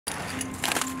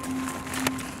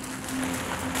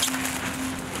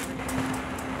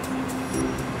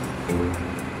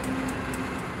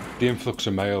The influx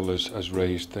of mail has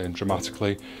raised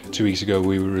dramatically. 2 weeks ago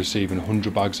we were receiving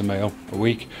 100 bags of mail a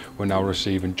week. We're now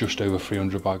receiving just over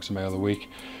 300 bags of mail a week,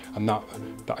 and that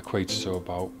equates to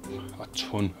about a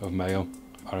ton of mail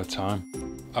at a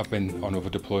time. I've been on other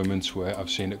deployments where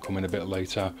I've seen it come in a bit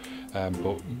later,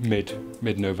 but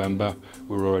mid-November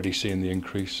we're already seeing the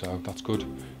increase, so that's good.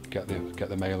 Get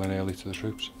the mail in early to the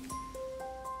troops.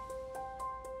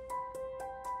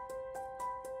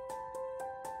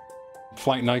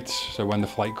 Flight nights, so when the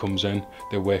flight comes in,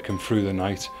 they're working through the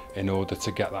night in order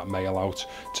to get that mail out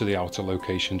to the outer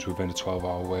locations within a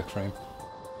 12-hour work frame.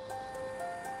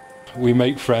 We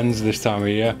make friends this time of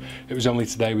year. It was only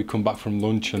today we come back from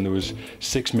lunch and there was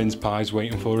 6 mince pies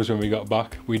waiting for us when we got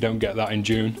back. We don't get that in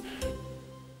June.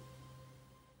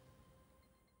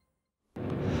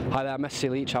 Hi there, I'm Messi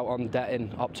Leach out on debt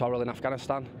in Op Toral in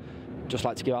Afghanistan. Just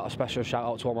like to give out a special shout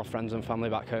out to all my friends and family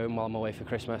back home while I'm away for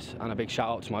Christmas, and a big shout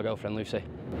out to my girlfriend Lucy.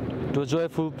 To a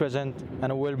joyful present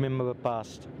and a well-remembered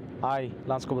past, I,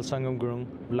 Lance Corporal Sangam Gurung,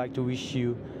 would like to wish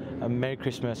you a Merry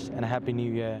Christmas and a Happy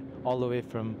New Year all the way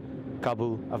from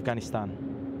Kabul,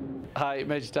 Afghanistan. Hi,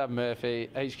 Major Dan Murphy,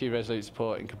 HQ Resolute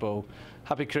Support in Kabul.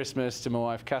 Happy Christmas to my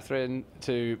wife Catherine,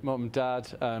 to Mum and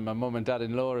Dad, my mum and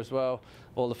dad-in-law as well,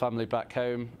 all the family back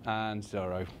home, and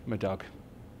Zorro, my dog.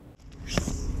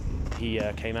 He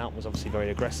came out, was obviously very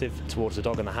aggressive towards the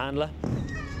dog and the handler.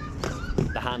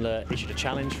 The handler issued a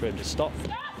challenge for him to stop.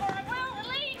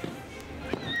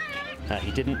 He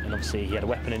didn't, and obviously he had a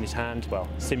weapon in his hand, well,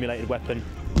 simulated weapon.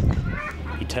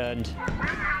 He turned,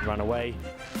 ran away,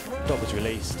 the dog was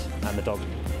released, and the dog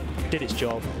did its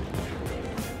job,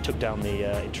 took down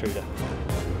the intruder.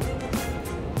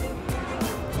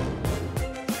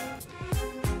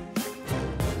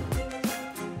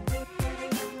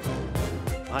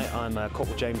 Hi, I'm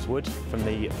Corporal James Wood from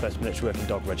the 1st Military Working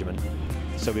Dog Regiment.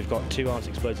 So we've got 2 armed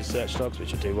explosive search dogs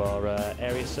which will do our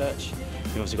area search.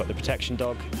 We've also got the protection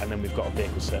dog, and then we've got a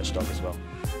vehicle search dog as well.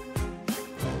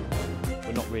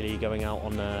 We're not really going out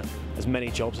on as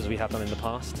many jobs as we have done in the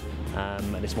past,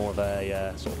 and it's more of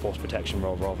a sort of force protection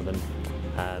role rather than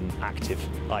active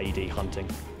IED hunting.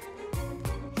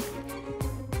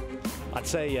 I'd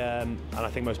say, and I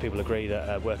think most people agree,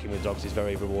 that working with dogs is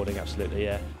very rewarding, absolutely,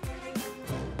 yeah.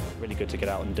 Really good to get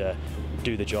out and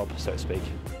do the job, so to speak.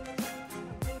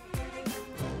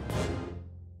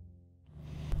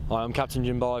 Hi, I'm Captain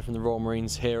Jim Barlow from the Royal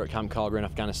Marines here at Camp Cargo in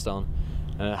Afghanistan.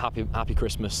 Happy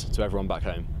Christmas to everyone back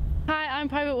home. Hi, I'm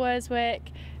Private Worswick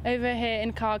over here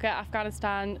in Karga,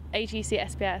 Afghanistan, AGC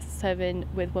SBS, serving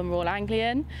with 1 Royal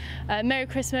Anglian. Merry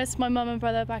Christmas, my mum and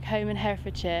brother back home in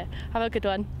Herefordshire. Have a good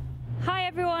one. Hi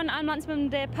everyone, I'm Lanceman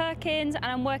Perkins and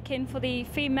I'm working for the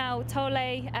female Tole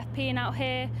FP out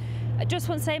here. I just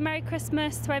want to say Merry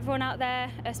Christmas to everyone out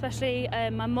there, especially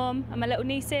my mum and my little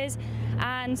nieces,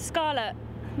 and Scarlett,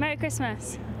 Merry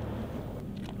Christmas.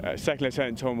 Second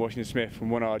Lieutenant Tom Washington Smith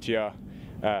from 1RGR.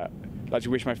 I'd like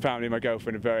to wish my family and my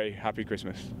girlfriend a very happy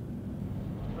Christmas.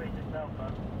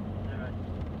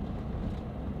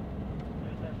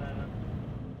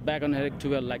 Back on Herrick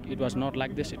 12, like, it was not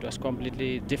like this, it was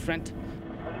completely different.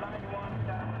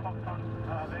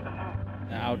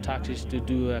 Our task is to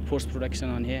do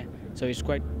post-production on here, so it's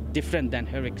quite different than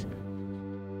Herrick.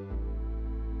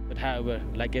 But however,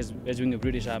 like as being a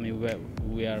British Army,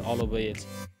 we are all over it.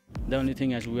 The only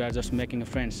thing is we are just making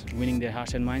friends, winning their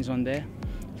hearts and minds on there.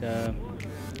 So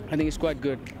I think it's quite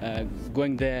good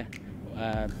going there,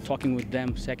 talking with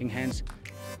them, shaking hands.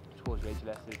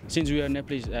 Since we are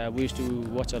Nepalese, we used to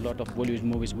watch a lot of Bollywood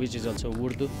movies, which is also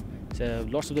Urdu. So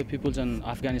lots of the people in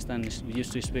Afghanistan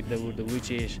used to speak the Urdu, which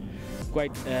is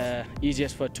quite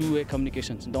easiest for two-way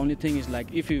communications. The only thing is,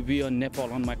 like, if you be on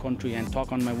Nepal, on my country, and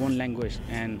talk on my own language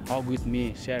and hug with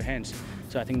me, share hands.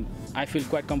 So I think I feel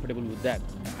quite comfortable with that.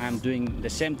 I'm doing the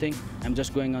same thing. I'm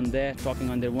just going on there, talking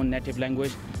on their own native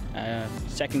language,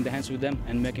 shaking the hands with them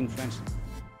and making friends.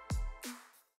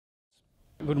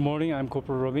 Good morning, I'm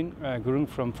Corporal Robin Gurung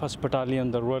from 1st Battalion,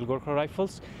 the Royal Gorkha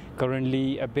Rifles,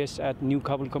 currently based at New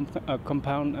Kabul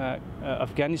compound,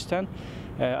 Afghanistan.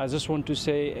 I just want to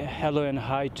say hello and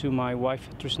hi to my wife,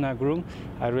 Trishna Gurung.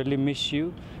 I really miss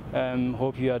you.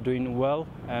 Hope you are doing well.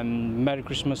 Merry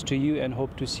Christmas to you and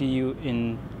hope to see you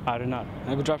in RNR.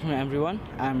 Good afternoon, everyone.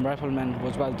 I'm Rifleman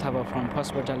Bojbal Thaba from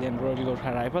 1st Battalion Royal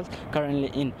Gorkha Rifles, currently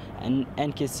in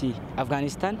NKC,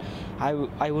 Afghanistan.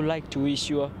 I would like to wish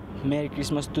you a Merry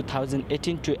Christmas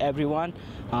 2018 to everyone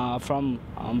from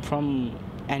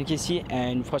NKC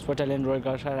and 1st Battalion Royal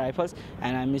Gorkha Rifles,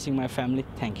 and I'm missing my family.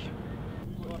 Thank you.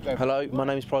 Hello, my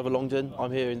name is Private Longdon.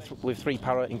 I'm here with 3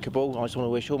 Para in Kabul. I just want to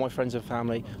wish all my friends and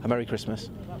family a Merry Christmas.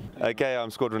 Okay,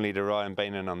 I'm Squadron Leader Ryan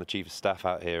Bainan. I'm the Chief of Staff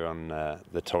out here on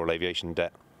the Toral Aviation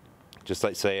deck. Just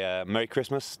like to say Merry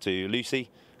Christmas to Lucy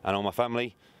and all my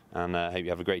family, and I hope you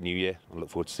have a great New Year. I look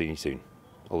forward to seeing you soon.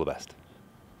 All the best.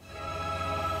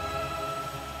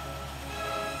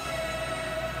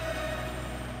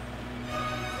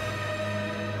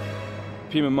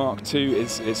 Puma Mark II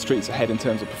is streets ahead in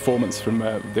terms of performance from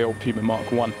the old Puma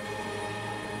Mark I.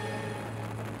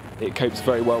 It copes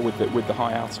very well with the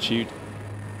high altitude.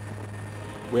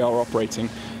 We are operating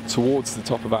towards the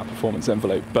top of our performance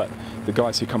envelope, but the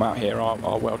guys who come out here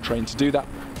are well trained to do that.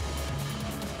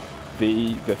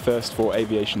 The thirst for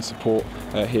aviation support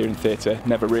here in theatre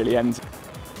never really ends.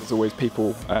 There's always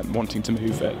people wanting to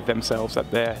move themselves,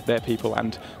 their people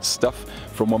and stuff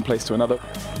from one place to another.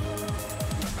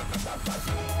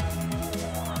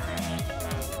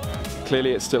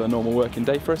 Clearly it's still a normal working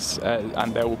day for us,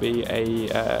 and there will be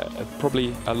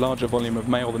probably a larger volume of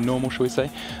mail than normal, shall we say.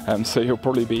 So you'll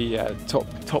probably be top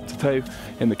to toe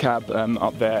in the cab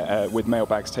up there with mail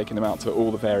bags, taking them out to all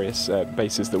the various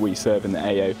bases that we serve in the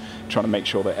AO, trying to make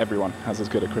sure that everyone has as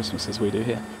good a Christmas as we do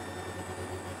here.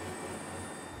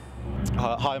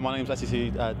 Hi, my name's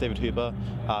SEC David Hooper.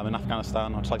 I'm in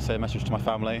Afghanistan. I'd just like to say a message to my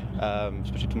family,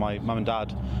 especially to my mum and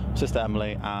dad, sister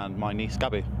Emily and my niece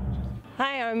Gabby.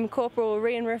 Hi, I'm Corporal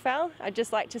Rian Rafael. I'd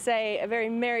just like to say a very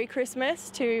Merry Christmas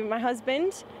to my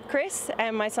husband, Chris,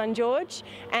 and my son, George,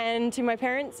 and to my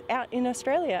parents out in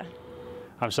Australia.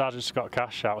 I'm Sergeant Scott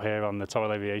Cash out here on the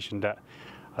Toral Aviation deck.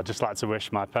 I'd just like to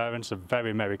wish my parents a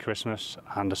very Merry Christmas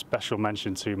and a special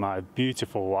mention to my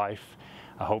beautiful wife.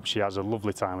 I hope she has a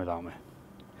lovely time without me.